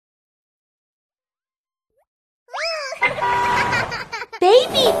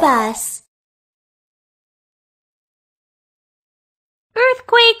BabyBus.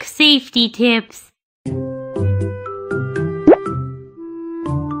 Earthquake safety tips.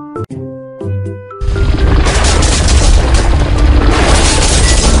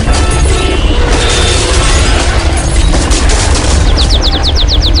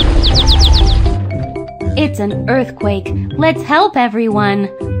 It's an earthquake. Let's help everyone.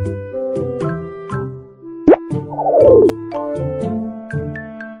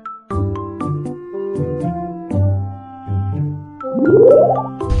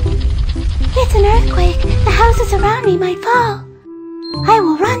 It's an earthquake. The houses around me might fall. I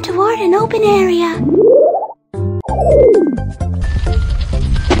will run toward an open area.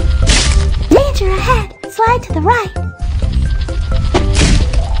 Danger ahead. Slide to the right.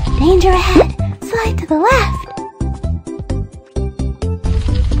 Danger ahead. Slide to the left.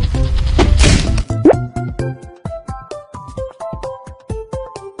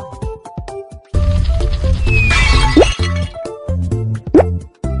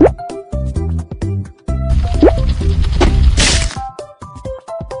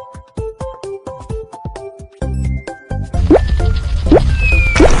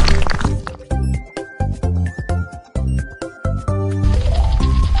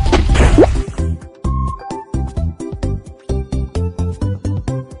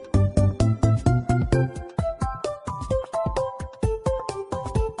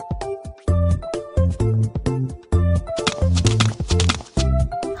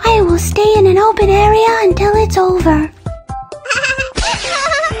 I will stay in an open area until it's over.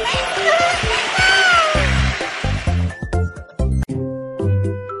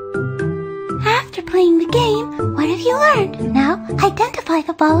 After playing the game, what have you learned? Now, identify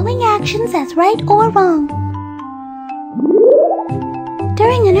the following actions as right or wrong.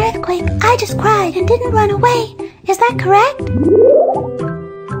 During an earthquake, I just cried and didn't run away. Is that correct?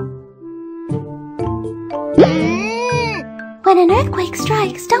 When an earthquake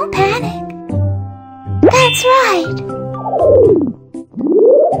strikes, don't panic. That's right.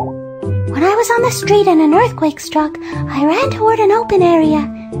 When I was on the street and an earthquake struck, I ran toward an open area.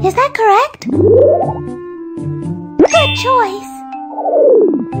 Is that correct? Good choice.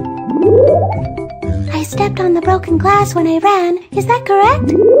 I stepped on the broken glass when I ran. Is that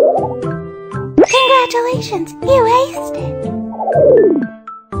correct? Congratulations, you aced it.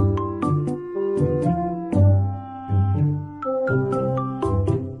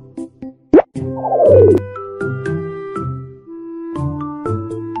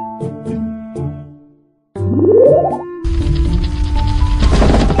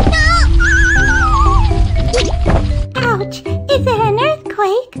 Ouch! Is it an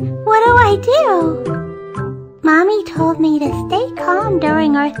earthquake? What do I do? Mommy told me to stay calm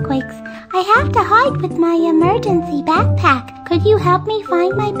during earthquakes. I have to hide with my emergency backpack. Could you help me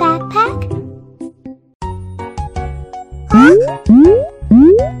find my backpack?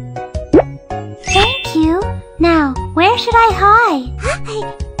 Thank you. Now, where should I hide?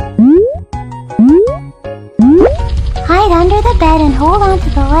 Hide under the bed and hold on to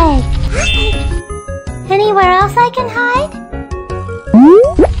the leg. Anywhere else I can hide?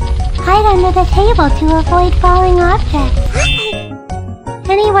 Hide under the table to avoid falling objects.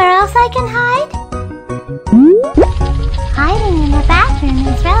 Anywhere else I can hide? Hiding in the bathroom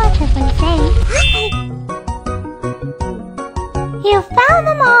is relatively safe. You found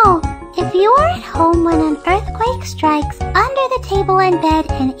them all! If you are at home when an earthquake strikes, under the table and bed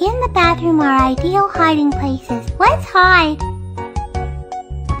and in the bathroom are ideal hiding places. Let's hide!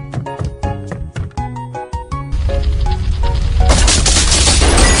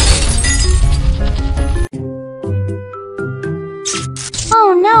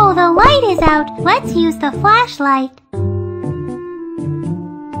 Oh no, the light is out! Let's use the flashlight.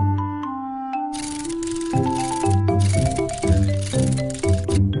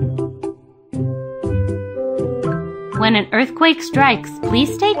 When an earthquake strikes,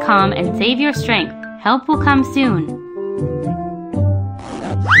 please stay calm and save your strength. Help will come soon.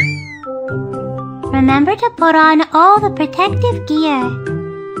 Remember to put on all the protective gear.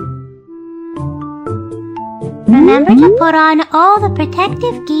 Remember to put on all the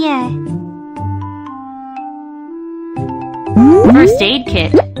protective gear. First aid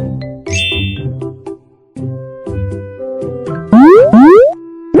kit.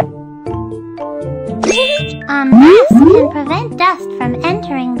 A mask can prevent dust from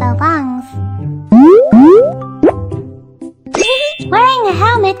entering the lungs. Wearing a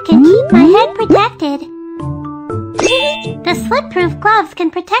helmet can keep my head protected. The slip-proof gloves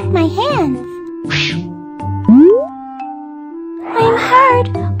can protect my hands. I'm hurt.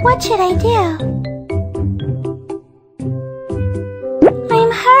 What should I do?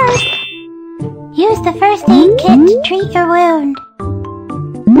 kit to treat your wound.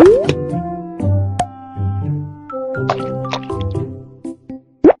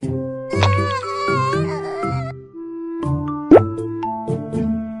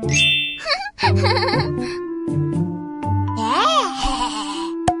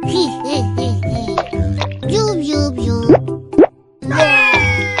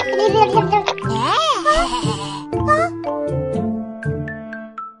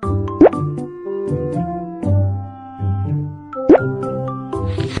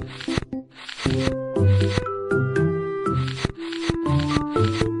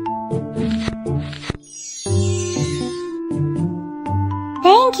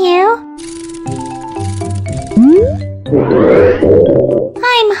 Thank you.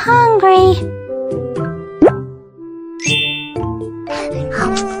 I'm hungry.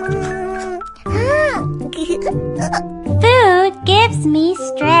 Food gives me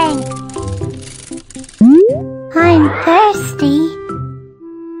strength. I'm thirsty.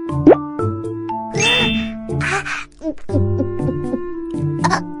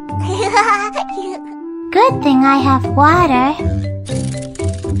 Good thing I have water.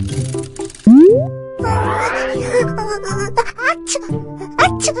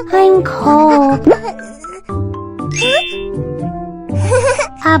 I'm cold.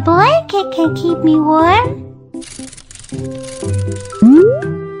 A blanket can keep me warm.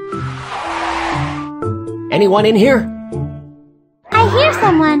 Anyone in here? I hear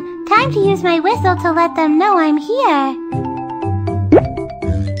someone. Time to use my whistle to let them know I'm here.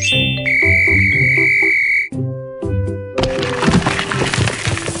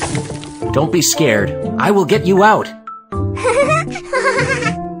 Don't be scared. I will get you out.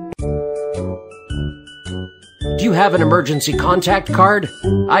 Do you have an emergency contact card?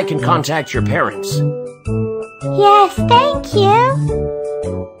 I can contact your parents. Yes, thank you.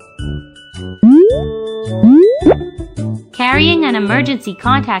 Carrying an emergency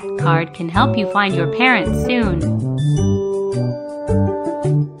contact card can help you find your parents soon.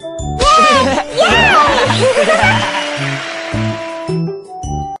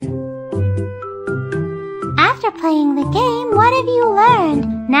 After playing the game, what have you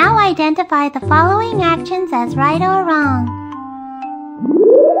learned? Now identify the following actions as right or wrong.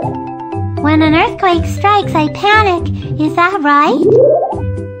 When an earthquake strikes, I panic. Is that right?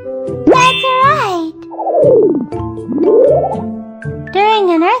 That's right. During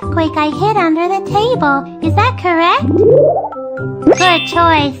an earthquake, I hid under the table. Is that correct? Good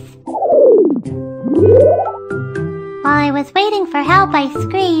choice. While I was waiting for help, I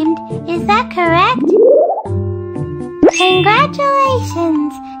screamed. Is that correct?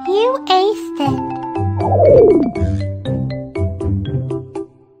 Congratulations! You aced it.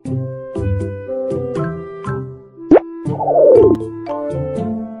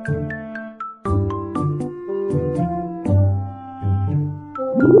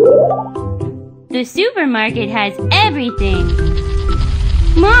 The supermarket has everything.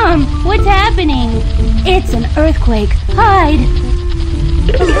 Mom, what's happening? It's an earthquake. Hide!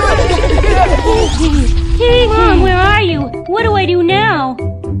 Mom, where are you? What do I do now?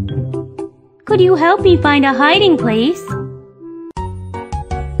 Could you help me find a hiding place?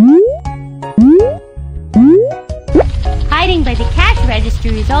 Hiding by the cash register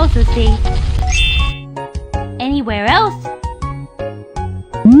is also safe. Anywhere else?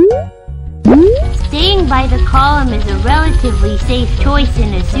 Staying by the column is a relatively safe choice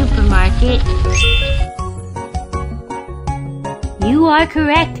in a supermarket. You are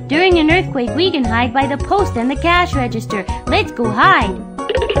correct. During an earthquake, we can hide by the post and the cash register. Let's go hide.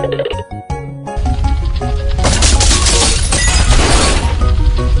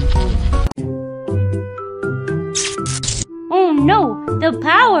 Oh no, the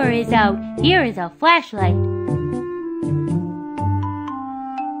power is out. Here is a flashlight.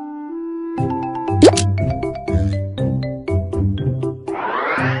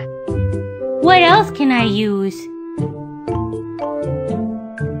 What else can I use?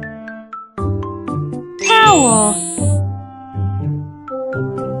 Towel.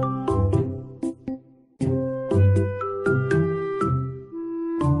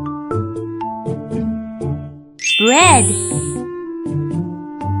 Bread.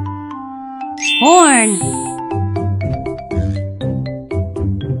 Horn.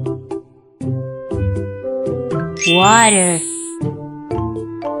 Water.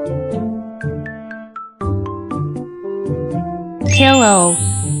 Pillow.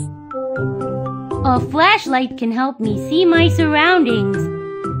 A flashlight can help me see my surroundings.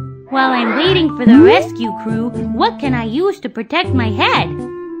 While I'm waiting for the rescue crew, what can I use to protect my head?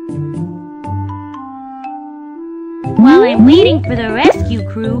 While I'm waiting for the rescue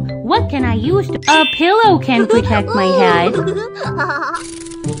crew, what can I use to... A pillow can protect my head.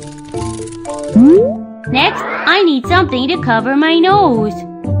 Next, I need something to cover my nose.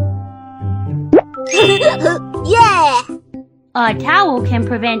 Yeah! A towel can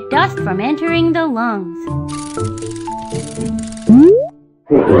prevent dust from entering the lungs.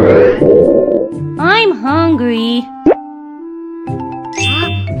 I'm hungry.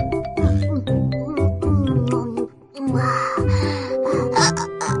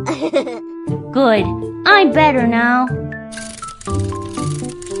 Good. I'm better now.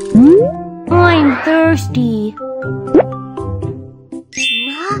 I'm thirsty.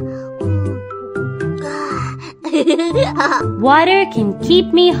 Water can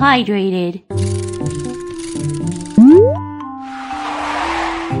keep me hydrated.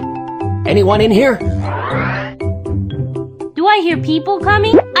 Anyone in here? Do I hear people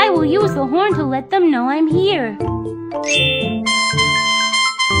coming? I will use the horn to let them know I'm here.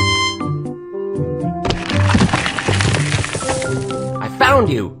 I found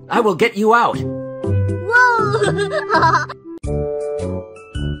you. I will get you out. Whoa!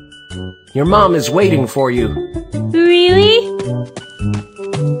 Your mom is waiting for you. Really?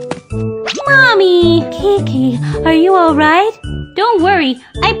 Mommy! Kiki, are you alright? Don't worry,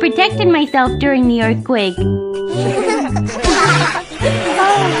 I protected myself during the earthquake.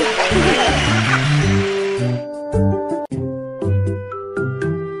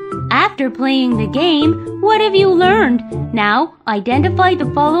 After playing the game, what have you learned? Now, identify the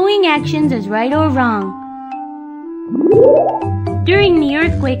following actions as right or wrong. During the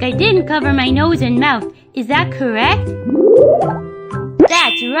earthquake, I didn't cover my nose and mouth. Is that correct?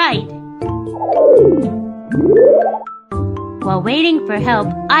 That's right. While waiting for help,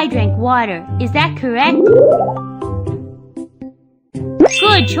 I drank water. Is that correct?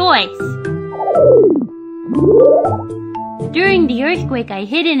 Good choice. During the earthquake, I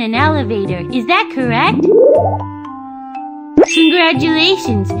hid in an elevator. Is that correct?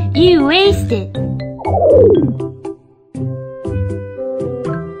 Congratulations, you aced it.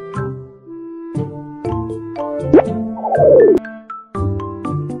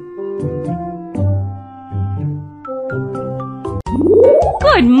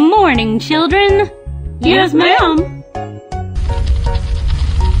 Good morning, children. Yes, ma'am.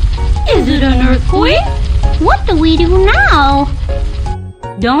 Is it an earthquake? What do we do now?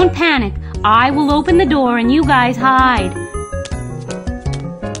 Don't panic. I will open the door and you guys hide.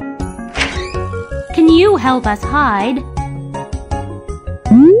 Can you help us hide?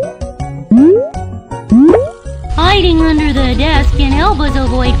 Hiding under the desk can help us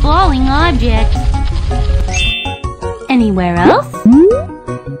avoid falling objects. Anywhere else?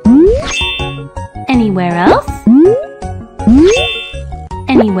 Anywhere else?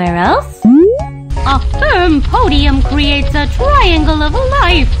 Anywhere else? A firm podium creates a triangle of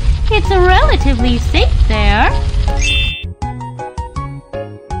life. It's relatively safe there.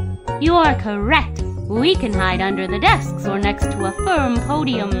 You are correct. We can hide under the desks or next to a firm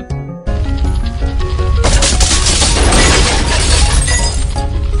podium.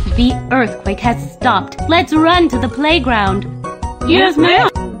 The earthquake has stopped. Let's run to the playground. Yes, ma'am.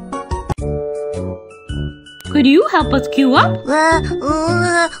 Could you help us queue up?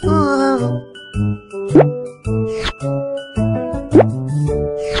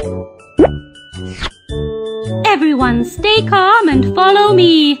 Everyone stay calm and follow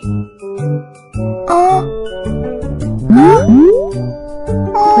me.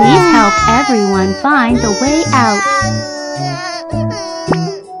 Please help everyone find the way out.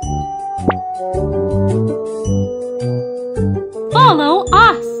 Follow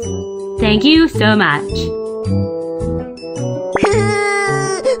us. Thank you so much.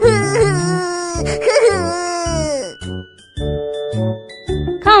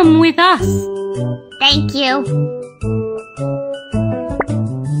 Come with us. Thank you.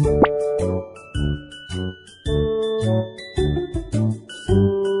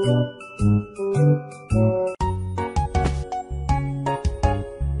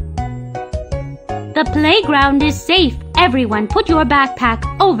 The playground is safe. Everyone put your backpack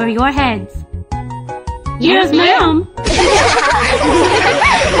over your heads. Yes, ma'am.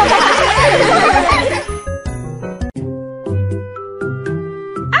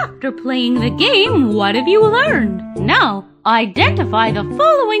 After playing the game, what have you learned? Now, identify the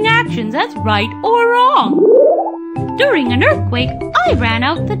following actions as right or wrong. During an earthquake, I ran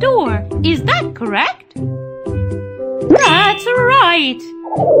out the door. Is that correct? That's right.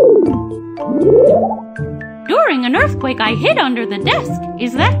 During an earthquake, I hid under the desk.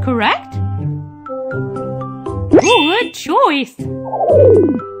 Is that correct? Good choice.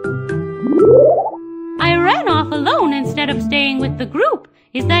 I ran off a alone instead of staying with the group.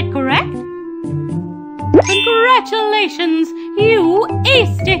 Is that correct? Congratulations! You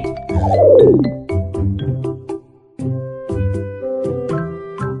aced it!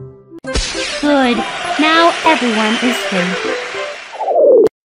 Good. Now everyone is safe.